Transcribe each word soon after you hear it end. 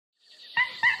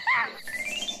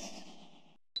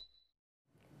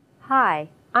Hi,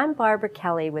 I'm Barbara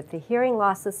Kelly with the Hearing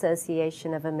Loss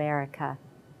Association of America.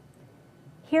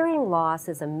 Hearing loss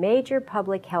is a major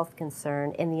public health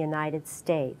concern in the United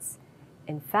States.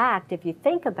 In fact, if you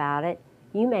think about it,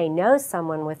 you may know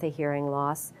someone with a hearing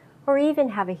loss or even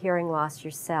have a hearing loss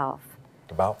yourself.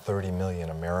 About 30 million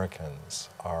Americans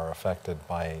are affected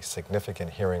by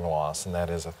significant hearing loss, and that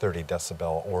is a 30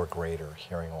 decibel or greater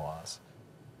hearing loss.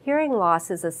 Hearing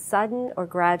loss is a sudden or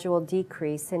gradual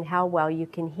decrease in how well you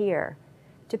can hear.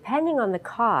 Depending on the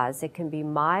cause, it can be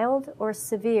mild or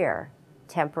severe,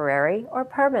 temporary or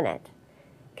permanent.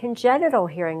 Congenital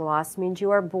hearing loss means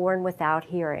you are born without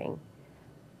hearing,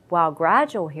 while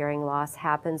gradual hearing loss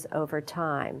happens over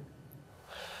time.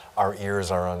 Our ears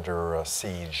are under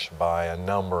siege by a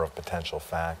number of potential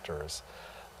factors.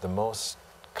 The most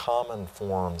common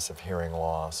forms of hearing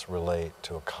loss relate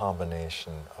to a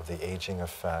combination of the aging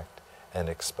effect and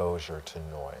exposure to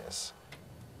noise.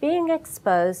 Being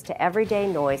exposed to everyday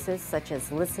noises, such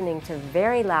as listening to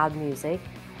very loud music,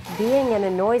 being in a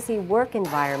noisy work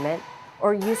environment,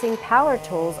 or using power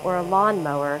tools or a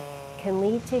lawnmower can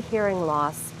lead to hearing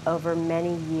loss over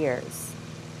many years.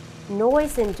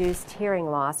 Noise-induced hearing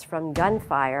loss from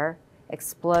gunfire,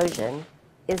 explosion,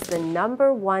 is the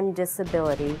 #1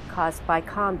 disability caused by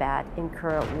combat in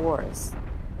current wars.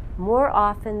 More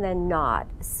often than not,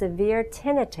 severe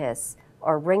tinnitus,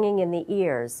 or ringing in the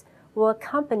ears, will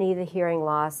accompany the hearing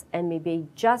loss and may be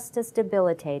just as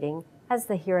debilitating as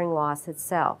the hearing loss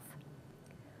itself.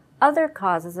 Other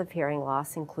causes of hearing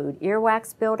loss include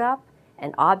earwax buildup,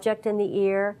 an object in the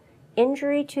ear,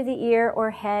 injury to the ear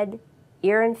or head,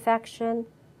 ear infection,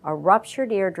 a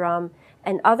ruptured eardrum,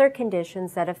 and other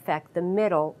conditions that affect the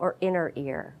middle or inner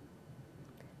ear.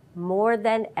 More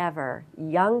than ever,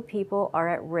 young people are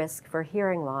at risk for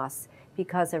hearing loss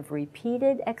because of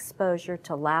repeated exposure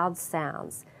to loud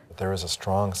sounds. There is a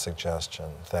strong suggestion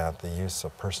that the use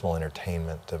of personal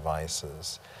entertainment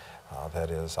devices, that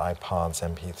is iPods,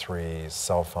 MP3s,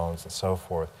 cell phones, and so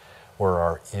forth, where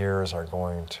our ears are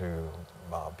going to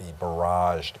be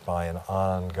barraged by an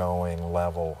ongoing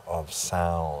level of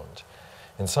sound.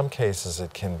 In some cases,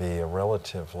 it can be a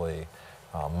relatively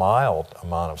mild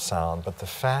amount of sound, but the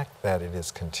fact that it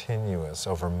is continuous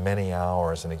over many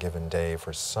hours in a given day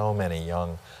for so many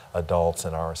young adults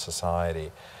in our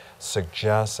society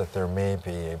suggests that there may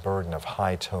be a burden of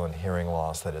high-tone hearing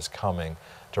loss that is coming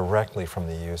directly from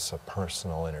the use of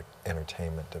personal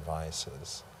entertainment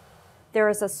devices. There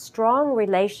is a strong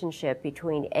relationship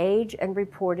between age and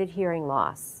reported hearing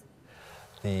loss.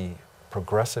 The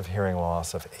progressive hearing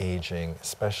loss of aging,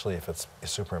 especially if it's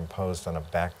superimposed on a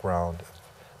background of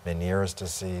Meniere's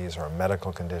disease or a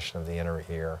medical condition of the inner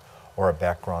ear or a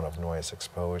background of noise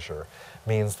exposure,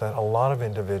 means that a lot of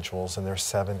individuals in their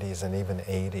 70s and even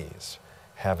 80s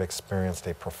have experienced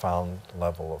a profound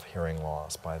level of hearing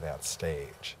loss by that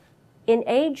stage. In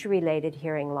age-related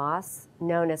hearing loss,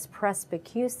 known as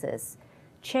presbycusis,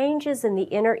 changes in the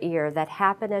inner ear that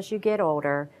happen as you get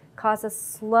older cause a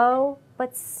slow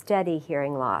but steady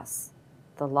hearing loss.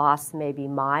 The loss may be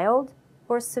mild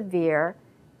or severe,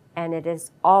 and it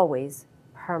is always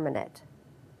permanent.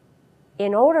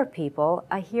 In older people,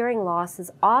 a hearing loss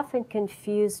is often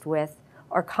confused with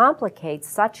or complicates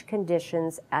such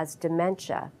conditions as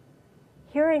dementia.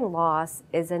 Hearing loss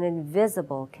is an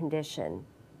invisible condition.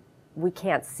 We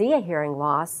can't see a hearing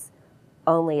loss,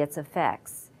 only its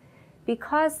effects.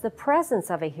 Because the presence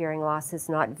of a hearing loss is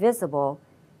not visible,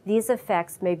 these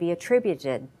effects may be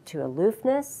attributed to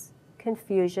aloofness,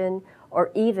 confusion,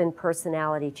 or even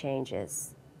personality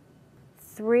changes.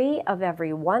 3 of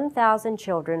every 1,000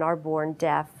 children are born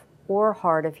deaf or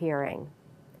hard of hearing.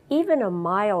 Even a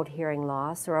mild hearing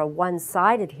loss or a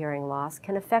one-sided hearing loss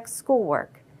can affect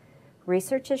schoolwork.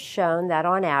 Research has shown that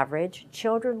on average,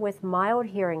 children with mild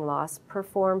hearing loss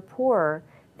perform poorer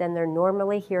than their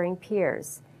normally hearing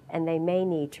peers, and they may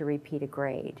need to repeat a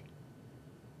grade.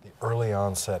 The early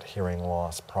onset hearing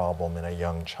loss problem in a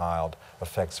young child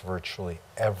affects virtually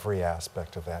every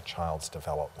aspect of that child's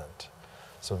development.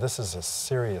 So this is a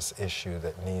serious issue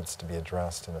that needs to be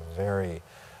addressed in a very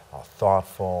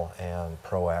thoughtful and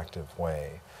proactive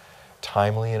way.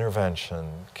 Timely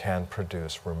intervention can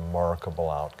produce remarkable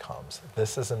outcomes.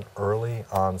 This is an early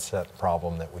onset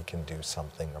problem that we can do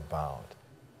something about.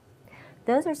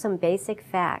 Those are some basic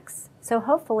facts, so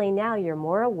hopefully now you're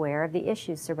more aware of the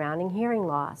issues surrounding hearing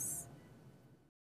loss.